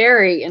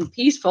airy-fairy and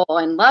peaceful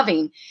and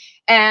loving.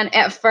 And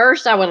at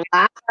first I would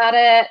laugh at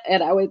it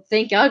and I would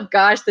think, oh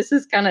gosh, this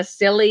is kind of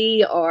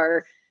silly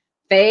or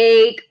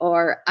fake,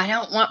 or I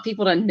don't want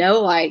people to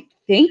know I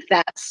think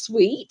that's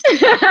sweet.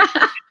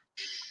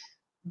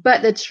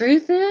 But the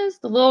truth is,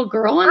 the little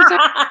girl inside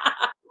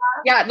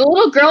yeah, the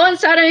little girl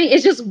inside of me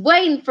is just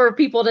waiting for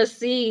people to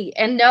see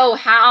and know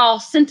how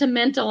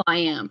sentimental I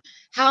am.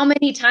 How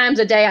many times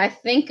a day I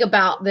think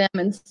about them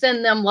and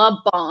send them love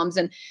bombs,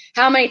 and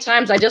how many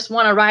times I just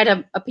want to write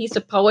a piece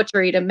of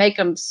poetry to make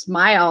them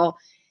smile.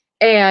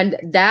 And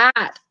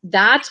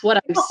that's what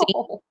I'm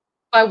seeing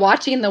by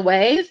watching the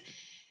wave.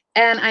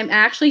 And I'm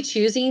actually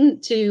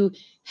choosing to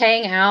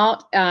hang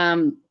out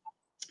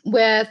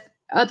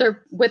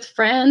with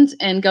friends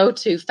and go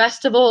to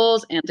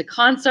festivals and to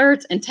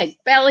concerts and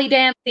take belly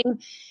dancing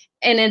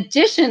in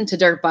addition to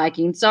dirt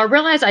biking. So I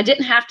realized I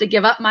didn't have to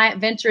give up my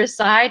adventurous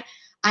side.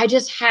 I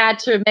just had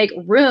to make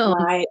room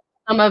for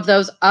some of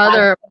those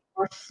other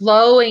more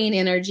flowing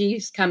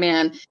energies come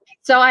in.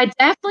 So I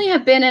definitely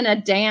have been in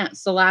a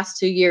dance the last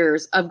 2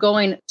 years of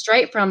going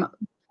straight from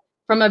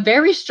a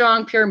very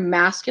strong, pure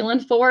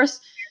masculine force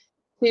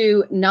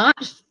to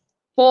not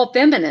full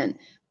feminine,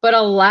 but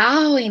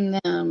allowing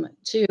them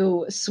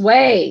to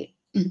sway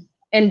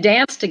and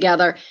dance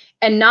together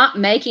and not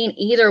making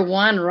either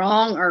one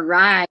wrong or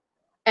right,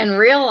 and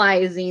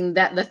realizing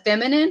that the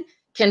feminine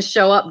can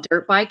show up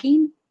dirt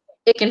biking.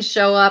 It can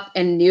show up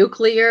in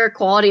nuclear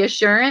quality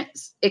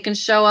assurance. It can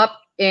show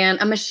up in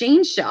a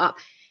machine shop,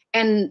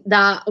 and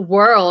the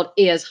world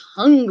is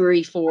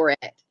hungry for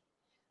it.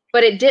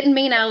 But it didn't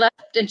mean I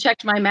left and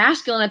checked my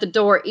masculine at the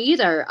door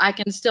either. I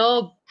can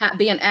still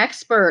be an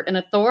expert and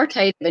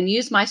authoritative and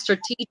use my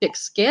strategic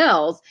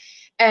skills.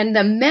 And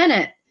the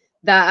minute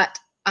that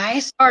I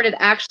started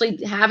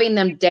actually having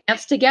them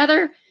dance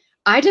together,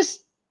 I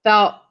just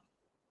felt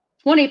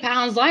 20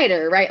 pounds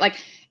lighter, right?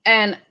 Like,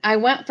 and I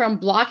went from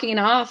blocking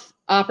off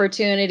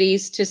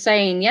opportunities to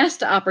saying yes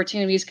to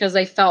opportunities because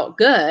they felt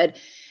good,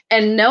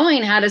 and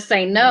knowing how to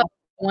say no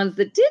to ones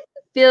that didn't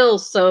feel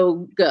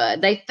so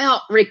good. They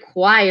felt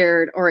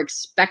required or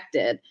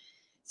expected.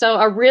 So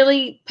I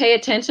really pay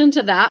attention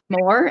to that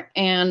more.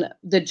 And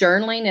the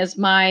journaling is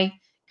my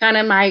kind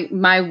of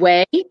my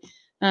way.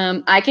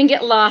 I can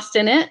get lost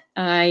in it.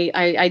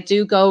 I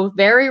do go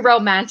very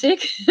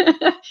romantic,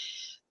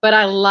 but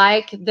I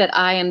like that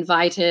I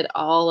invited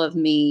all of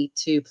me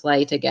to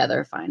play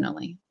together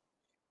finally.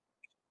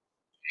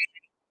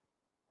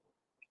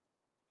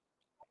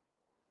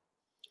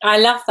 I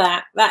love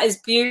that. That is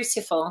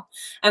beautiful.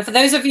 And for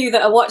those of you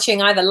that are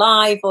watching either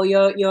live or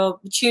you're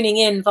tuning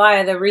in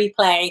via the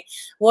replay,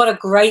 what a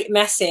great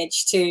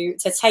message to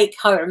take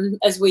home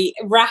as we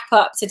wrap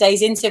up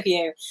today's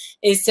interview,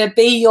 is to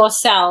be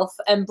yourself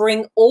and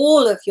bring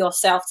all of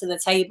yourself to the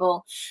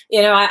table.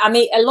 You know, I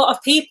meet a lot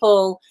of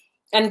people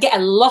and get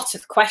a lot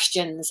of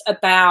questions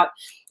about,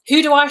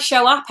 who do I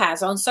show up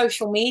as on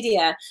social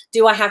media?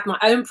 Do I have my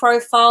own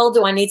profile?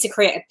 Do I need to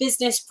create a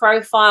business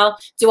profile?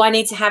 Do I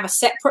need to have a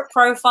separate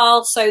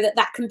profile so that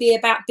that can be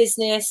about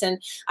business and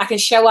I can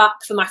show up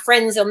for my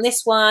friends on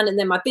this one and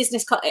then my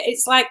business?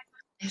 It's like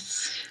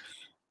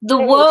the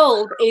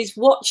world is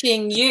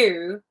watching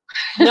you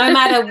no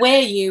matter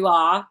where you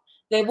are.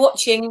 They're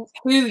watching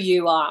who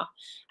you are.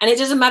 And it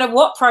doesn't matter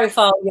what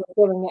profile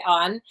you're doing it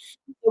on.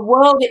 The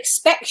world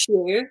expects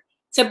you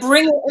to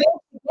bring it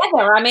all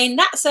together. I mean,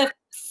 that's a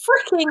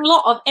freaking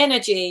lot of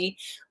energy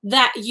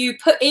that you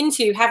put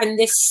into having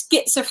this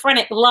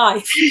schizophrenic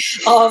life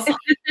of,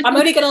 I'm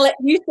only going to let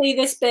you see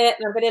this bit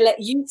and I'm going to let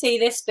you see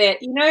this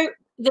bit. You know,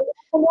 the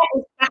internet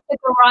is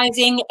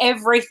categorizing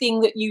everything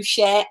that you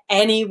share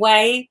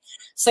anyway.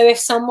 So if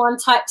someone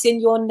types in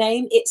your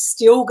name, it's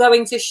still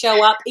going to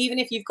show up. Even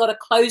if you've got a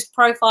closed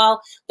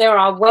profile, there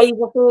are ways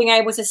of being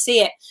able to see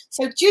it.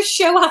 So just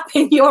show up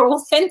in your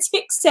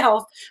authentic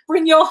self.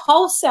 Bring your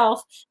whole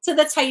self to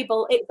the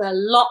table. It's a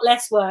lot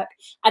less work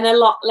and a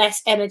lot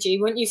less energy,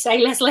 wouldn't you say,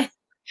 Leslie?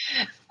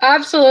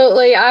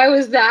 Absolutely. I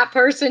was that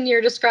person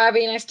you're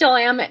describing. I still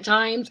am at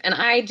times. And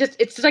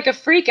it's like a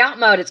freak out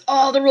mode. It's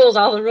all the rules,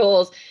 all the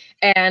rules.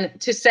 And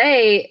to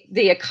say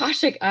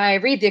I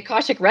read the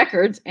Akashic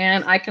records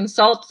and I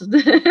consult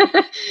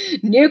the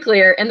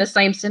nuclear in the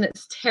same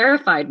sentence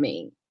terrified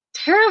me.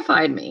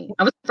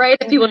 I was afraid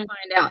that people would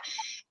find out.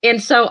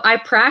 And so I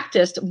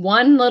practiced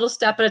one little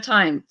step at a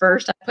time.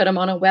 First, I put them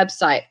on a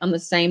website on the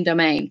same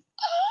domain.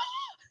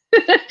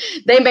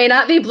 They may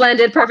not be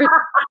blended perfectly.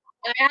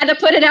 I had to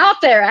put it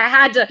out there. I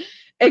had to,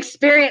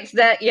 experienced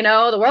that, you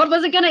know, the world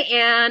wasn't going to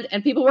end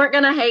and people weren't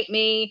going to hate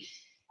me.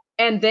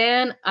 And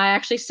then I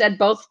actually said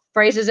both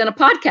phrases in a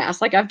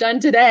podcast like I've done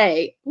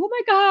today. Oh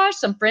my gosh,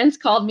 some friends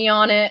called me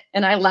on it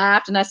and I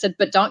laughed and I said,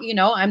 but don't you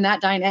know I'm that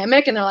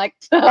dynamic? And they're like,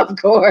 of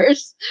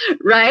course,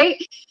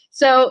 right?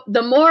 So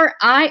the more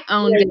I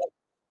owned it,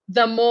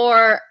 the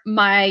more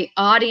my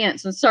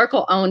audience and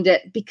circle owned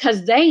it,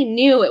 because they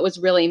knew it was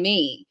really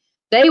me.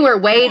 They were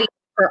waiting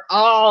for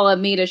all of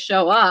me to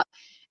show up.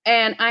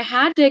 And I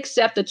had to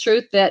accept the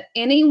truth that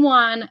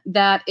anyone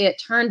that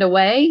it turned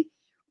away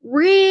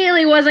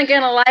really wasn't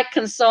going to like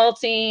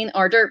consulting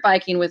or dirt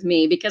biking with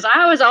me, because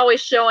I was always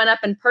showing up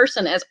in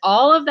person as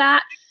all of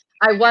that.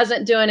 I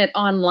wasn't doing it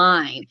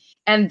online.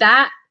 And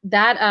that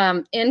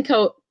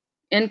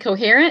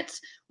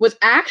incoherence was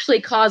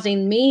actually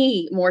causing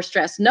me more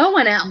stress. No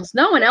one else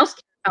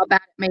cared how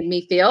bad it made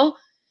me feel,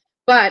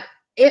 but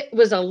it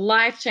was a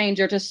life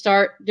changer to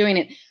start doing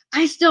it.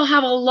 I still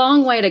have a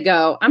long way to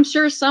go. I'm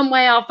sure some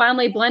way I'll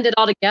finally blend it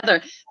all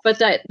together. But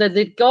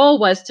the goal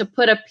was to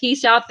put a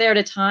piece out there at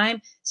a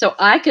time so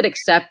I could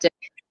accept it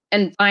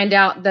and find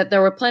out that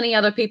there were plenty of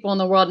other people in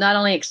the world not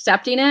only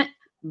accepting it,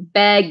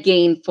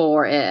 begging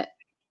for it.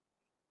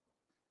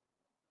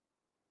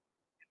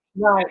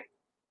 Right.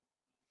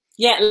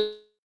 Yeah.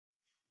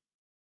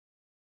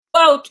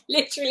 World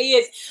literally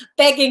is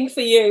begging for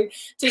you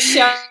to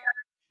show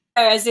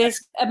as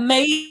this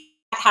amazing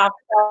how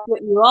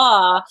that you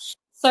are,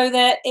 so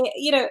that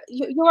you know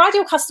your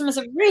ideal customers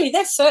are really,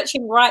 they're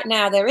searching right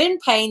now, they're in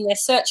pain, they're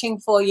searching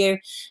for you,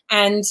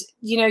 and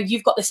you know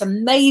you've got this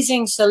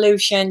amazing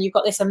solution, you've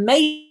got this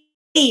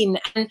amazing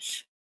and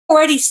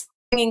already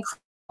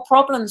incredible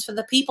problems for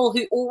the people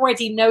who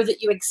already know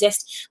that you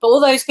exist. But all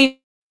those people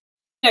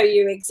who know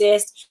you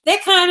exist, they're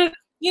kind of,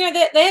 you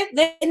know,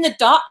 they're in the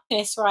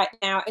darkness right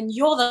now, and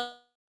you're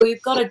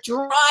we've got to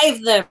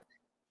drive them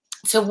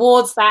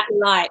towards that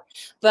light.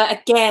 But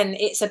again,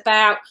 it's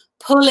about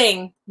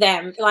pulling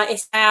them, like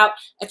it's about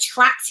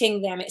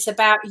attracting them. It's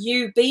about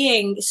you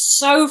being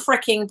so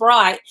freaking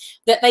bright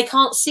that they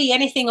can't see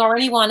anything or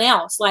anyone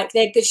else, like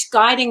they're just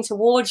guiding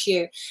towards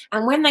you.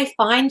 And when they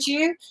find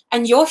you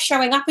and you're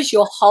showing up as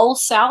your whole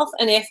self,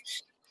 and if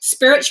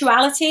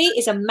spirituality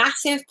is a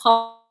massive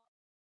part,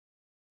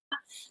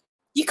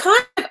 you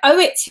kind of owe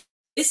it to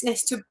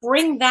business to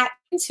bring that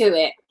into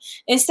it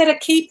instead of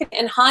keeping it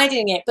and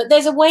hiding it. But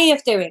there's a way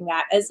of doing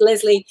that, as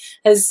Leslie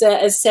has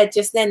said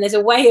just then. There's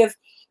a way of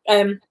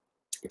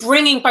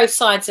bringing both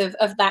sides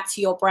of that to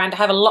your brand. I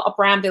have a lot of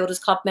Brand Builders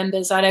Club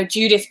members. I know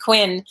Judith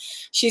Quinn,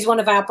 she's one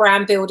of our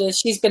brand builders.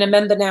 She's been a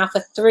member now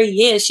for 3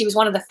 years. She was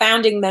one of the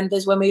founding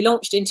members when we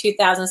launched in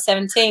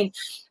 2017.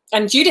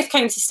 And Judith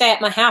came to stay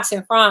at my house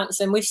in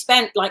France, and we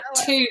spent like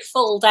 2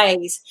 full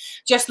days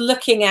just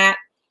looking at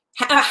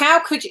how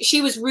could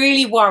she was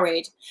really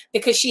worried,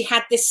 because she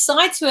had this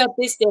side to her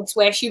business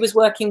where she was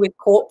working with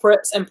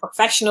corporates and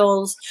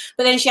professionals,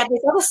 but then she had this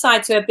other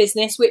side to her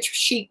business which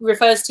she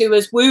refers to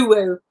as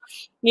woo-woo,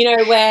 you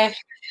know, where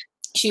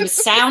she was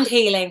sound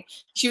healing,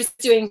 she was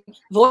doing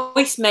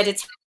voice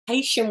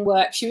meditation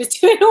work, she was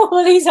doing all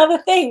of these other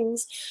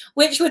things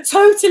which were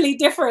totally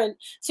different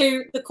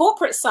to the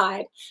corporate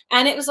side.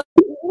 And it was like,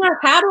 you know,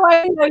 how do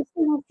I do those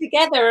things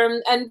together?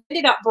 And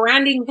ended up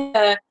branding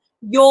her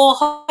your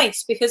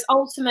voice, because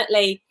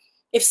ultimately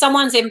if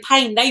someone's in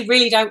pain, they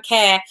really don't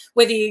care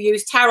whether you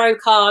use tarot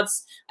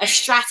cards, a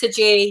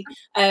strategy,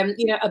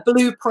 you know, a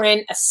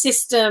blueprint, a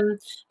system,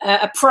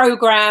 a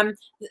program.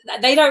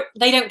 They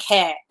don't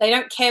care. They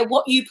don't care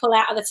what you pull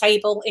out of the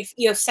table. If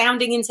you're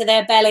sounding into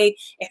their belly,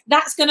 if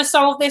that's going to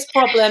solve this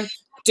problem,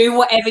 do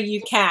whatever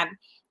you can.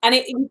 And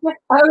you just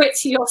owe it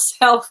to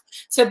yourself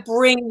to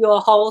bring your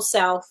whole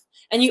self,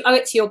 and you owe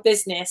it to your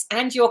business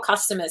and your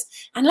customers.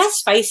 And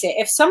let's face it,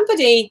 if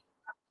somebody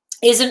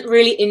isn't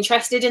really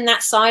interested in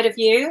that side of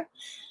you,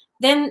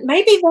 then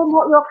maybe they're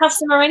not your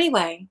customer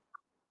anyway.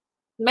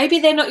 Maybe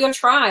they're not your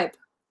tribe.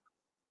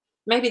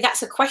 Maybe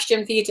that's a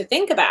question for you to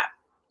think about.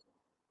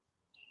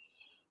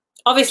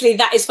 Obviously,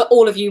 that is for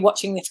all of you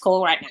watching this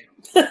call right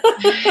now.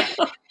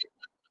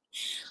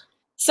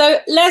 So,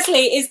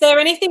 Leslie, is there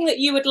anything that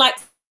you would like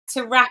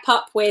to wrap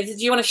up with?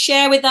 Do you want to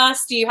share with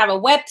us? Do you have a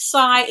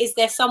website? Is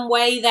there some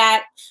way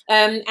that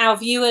our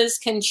viewers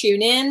can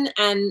tune in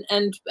and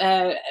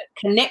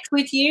connect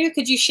with you?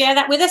 Could you share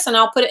that with us? And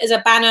I'll put it as a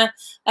banner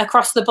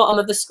across the bottom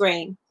of the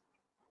screen.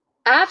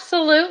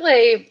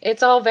 Absolutely.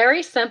 It's all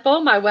very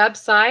simple. My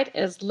website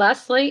is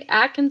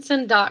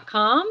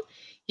leslieatkinson.com.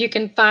 You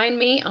can find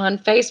me on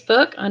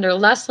Facebook under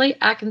Leslie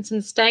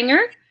Atkinson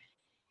Stanger.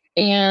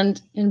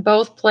 And in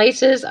both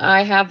places,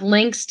 I have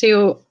links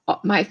to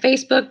my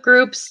Facebook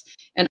groups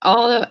and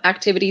all the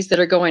activities that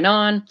are going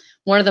on.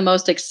 One of the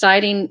most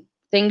exciting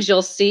things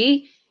you'll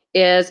see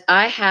is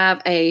I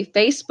have a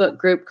Facebook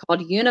group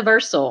called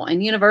Universal,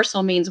 and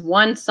Universal means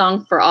one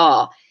song for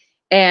all.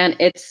 And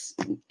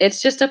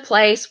it's just a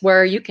place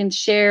where you can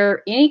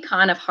share any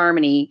kind of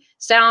harmony,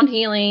 sound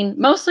healing,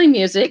 mostly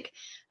music,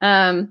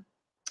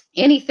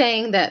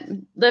 anything that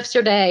lifts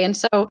your day. And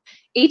so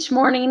each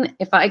morning,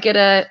 if I get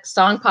a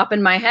song pop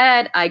in my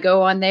head, I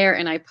go on there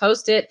and I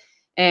post it.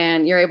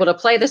 and you're able to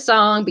play the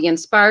song, be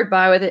inspired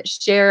by with it,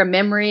 share a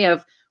memory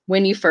of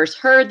when you first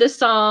heard the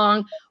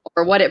song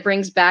or what it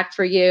brings back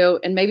for you,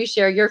 and maybe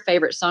share your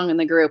favorite song in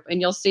the group. And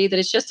you'll see that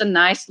it's just a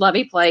nice,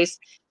 lovely place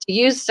to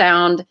use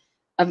sound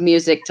of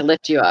music to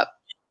lift you up.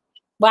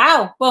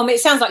 Wow. Well,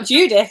 it sounds like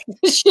Judith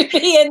should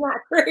be in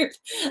that group.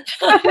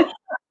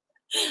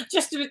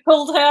 Just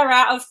pulled her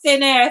out of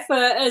thin air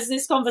as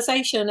this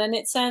conversation, and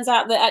it turns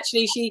out that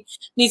actually she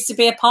needs to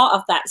be a part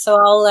of that. So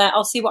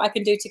I'll see what I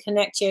can do to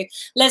connect you.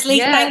 Leslie,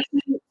 thank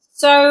you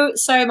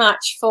so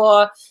much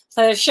for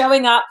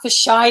showing up, for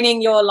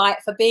shining your light,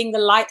 for being the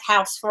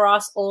lighthouse for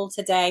us all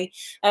today.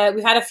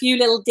 We've had a few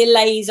little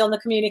delays on the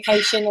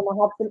communication, and I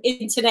had some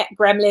internet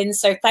gremlins.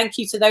 So thank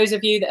you to those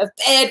of you that have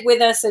bared with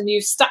us and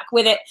you've stuck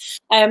with it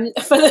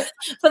for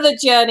the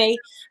journey.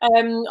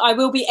 I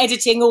will be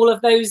editing all of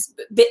those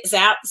bits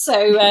out,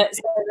 so that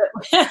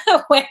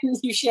when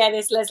you share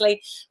this,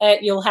 Leslie,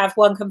 you'll have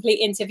one complete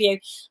interview.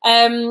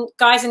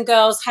 Guys and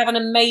girls, have an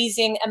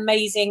amazing,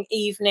 amazing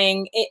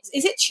evening.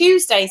 Is it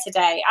Tuesday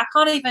today? I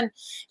can't even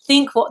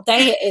think what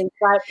day it is.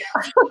 Like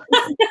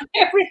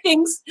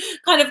everything's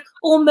kind of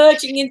all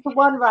merging into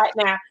one right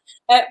now.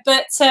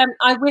 But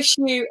I wish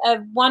you a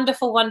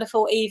wonderful,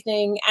 wonderful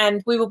evening,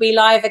 and we will be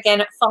live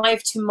again at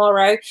 5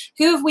 tomorrow.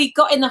 Who have we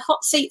got in the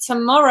hot seat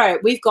tomorrow?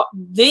 We've got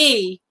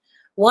the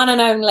one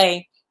and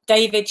only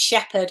David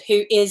Shepherd,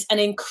 who is an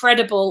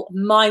incredible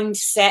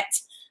mindset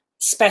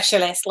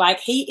specialist. Like,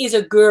 he is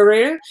a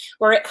guru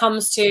where it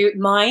comes to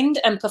mind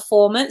and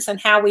performance and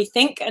how we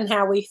think and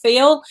how we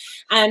feel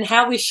and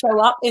how we show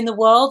up in the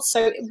world.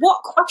 So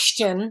what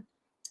question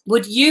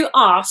would you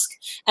ask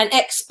an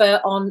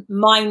expert on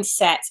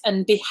mindset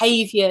and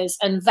behaviors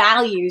and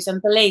values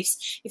and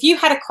beliefs? If you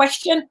had a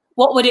question,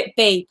 what would it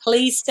be?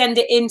 Please send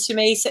it in to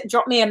me.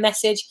 Drop me a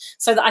message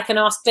so that I can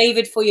ask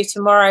David for you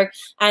tomorrow,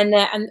 and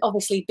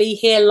obviously be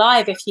here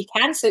live if you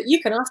can, so that you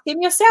can ask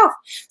him yourself.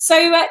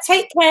 So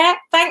take care.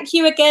 Thank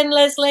you again,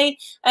 Leslie,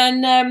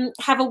 and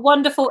have a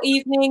wonderful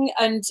evening,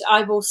 and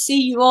I will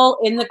see you all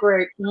in the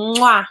group.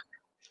 Mwah.